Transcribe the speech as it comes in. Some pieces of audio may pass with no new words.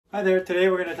Hi there, today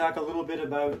we're going to talk a little bit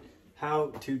about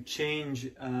how to change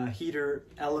a heater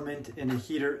element in a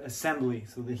heater assembly.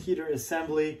 So the heater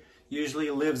assembly usually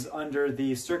lives under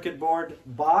the circuit board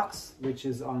box, which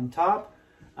is on top.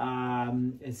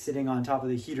 It's sitting on top of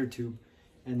the heater tube,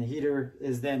 and the heater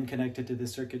is then connected to the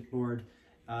circuit board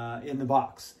in the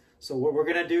box. So what we're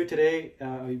going to do today,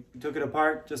 we took it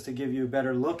apart just to give you a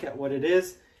better look at what it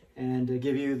is and to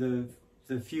give you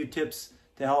the few tips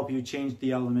to help you change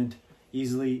the element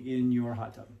easily in your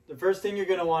hot tub. The first thing you're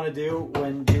going to want to do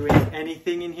when doing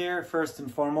anything in here, first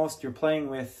and foremost, you're playing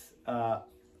with a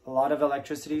lot of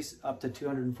electricities up to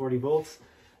 240 volts.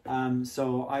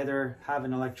 So either have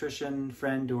an electrician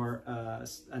friend or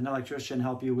an electrician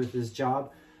help you with this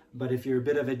job. But if you're a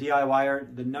bit of a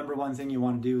DIYer, the number one thing you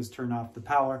want to do is turn off the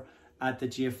power at the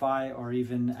GFI or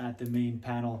even at the main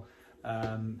panel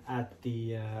in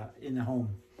the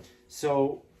home.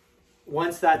 So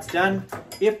once that's done,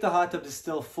 if the hot tub is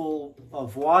still full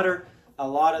of water, a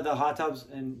lot of the hot tubs,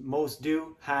 and most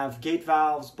do, have gate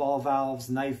valves, ball valves,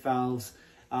 knife valves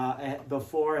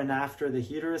before and after the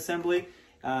heater assembly.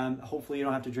 Hopefully you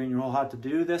don't have to drain your whole hot tub to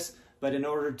do this, but in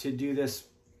order to do this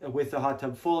with the hot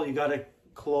tub full, you got to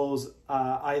close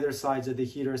either sides of the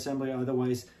heater assembly,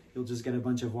 otherwise you'll just get a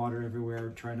bunch of water everywhere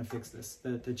trying to fix this,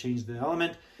 to change the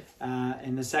element.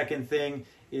 And the second thing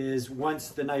is, once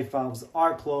the knife valves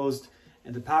are closed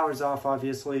and the power's off,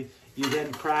 obviously, you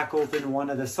then crack open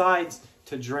one of the sides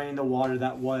to drain the water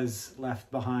that was left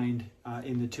behind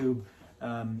in the tube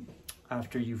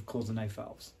after you've closed the knife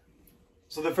valves.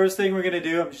 So the first thing we're going to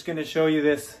do, I'm just going to show you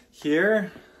this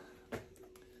here.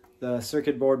 The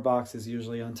circuit board box is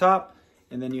usually on top,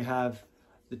 and then you have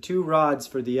the two rods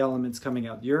for the elements coming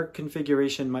out. Your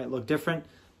configuration might look different.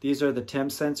 These are the temp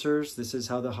sensors. This is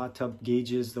how the hot tub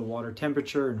gauges the water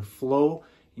temperature and flow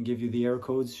and give you the error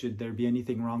codes should there be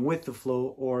anything wrong with the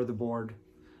flow or the board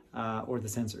or the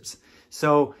sensors.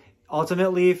 So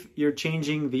ultimately, if you're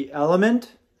changing the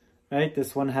element, right,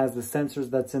 this one has the sensors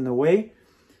that's in the way.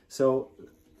 So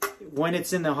when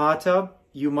it's in the hot tub,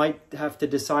 you might have to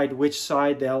decide which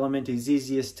side the element is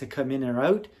easiest to come in or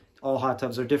out. All hot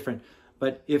tubs are different.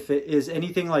 But if it is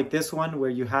anything like this one where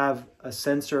you have a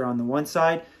sensor on the one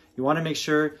side, you want to make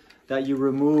sure that you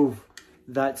remove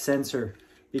that sensor,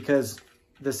 because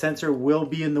the sensor will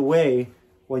be in the way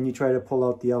when you try to pull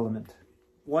out the element.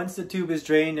 Once the tube is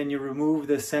drained and you remove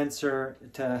the sensor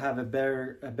to have a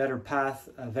better path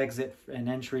of exit and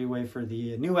entryway for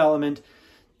the new element,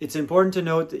 it's important to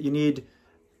note that you need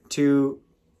to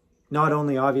not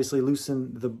only obviously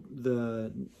loosen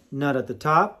the nut at the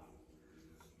top,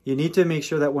 you need to make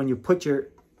sure that when you put your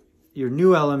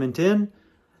new element in,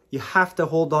 you have to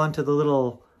hold on to the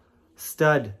little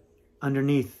stud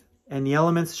underneath. And the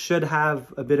elements should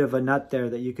have a bit of a nut there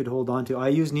that you could hold on to. I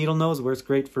use needle nose, works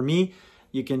great for me.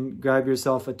 You can grab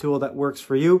yourself a tool that works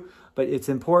for you, but it's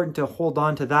important to hold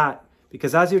on to that,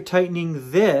 because as you're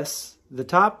tightening this, the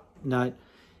top nut,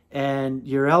 and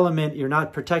your element, you're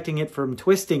not protecting it from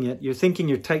twisting it. You're thinking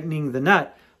you're tightening the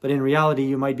nut, but in reality,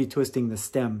 you might be twisting the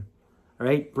stem.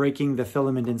 Right, breaking the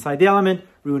filament inside the element,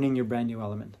 ruining your brand new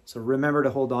element. So remember to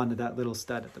hold on to that little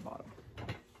stud at the bottom.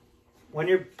 When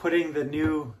you're putting the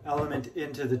new element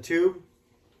into the tube,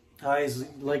 I always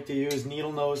like to use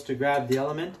needle nose to grab the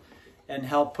element and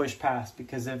help push past,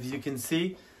 because as you can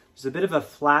see, there's a bit of a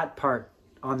flat part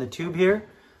on the tube here.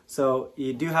 So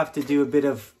you do have to do a bit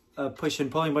of push and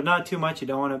pulling, but not too much. You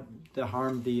don't want to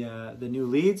harm the new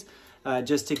leads,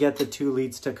 just to get the two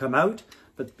leads to come out.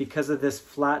 But because of this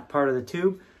flat part of the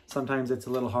tube, sometimes it's a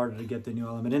little harder to get the new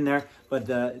element in there, but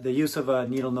the use of a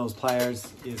needle nose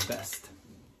pliers is best.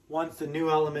 Once the new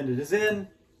element is in,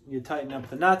 you tighten up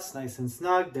the nuts nice and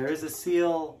snug. There is a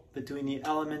seal between the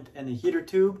element and the heater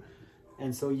tube,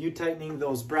 and so you tightening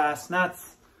those brass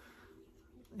nuts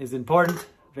is important,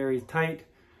 very tight.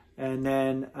 And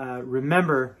then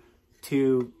remember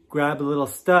to grab a little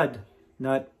stud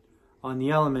nut on the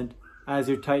element as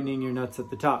you're tightening your nuts at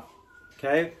the top.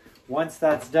 Okay, once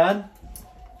that's done,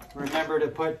 remember to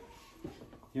put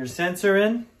your sensor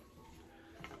in,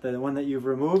 the one that you've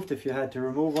removed, if you had to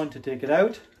remove one to take it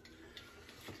out.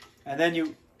 And then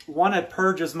you want to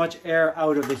purge as much air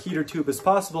out of the heater tube as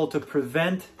possible to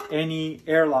prevent any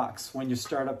airlocks when you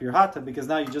start up your hot tub, because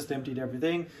now you just emptied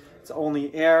everything. It's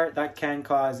only air that can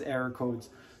cause error codes.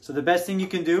 So the best thing you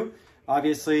can do,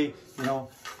 obviously,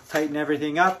 tighten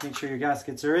everything up, make sure your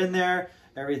gaskets are in there.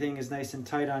 Everything is nice and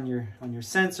tight on your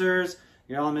sensors.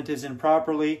 Your element is in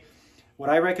properly. What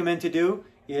I recommend to do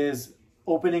is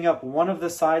opening up one of the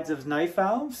sides of knife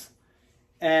valves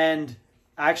and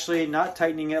actually not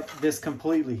tightening up this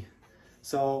completely.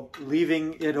 So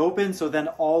leaving it open, so then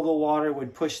all the water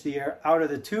would push the air out of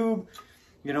the tube,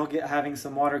 you know, having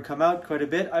some water come out quite a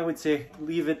bit. I would say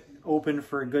leave it open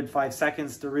for a good 5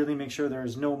 seconds to really make sure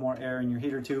there's no more air in your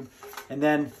heater tube, and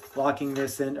then locking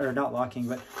this in, or not locking,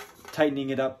 but tightening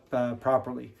it up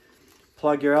properly.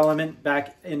 Plug your element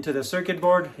back into the circuit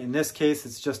board. In this case,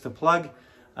 it's just a plug.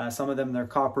 Some of them, they're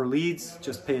copper leads.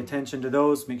 Just pay attention to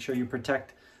those. Make sure you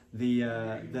protect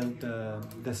the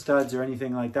studs or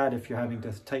anything like that if you're having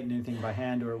to tighten anything by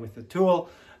hand or with a tool.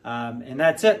 And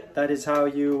that's it. That is how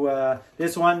you,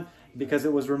 this one, because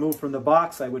it was removed from the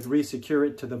box, I would re-secure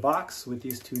it to the box with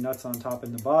these 2 nuts on top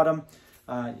and the bottom.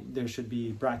 There should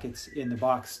be brackets in the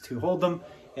box to hold them.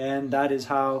 And that is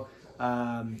how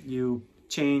you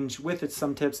change, with it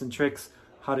some tips and tricks,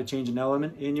 how to change an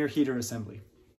element in your heater assembly.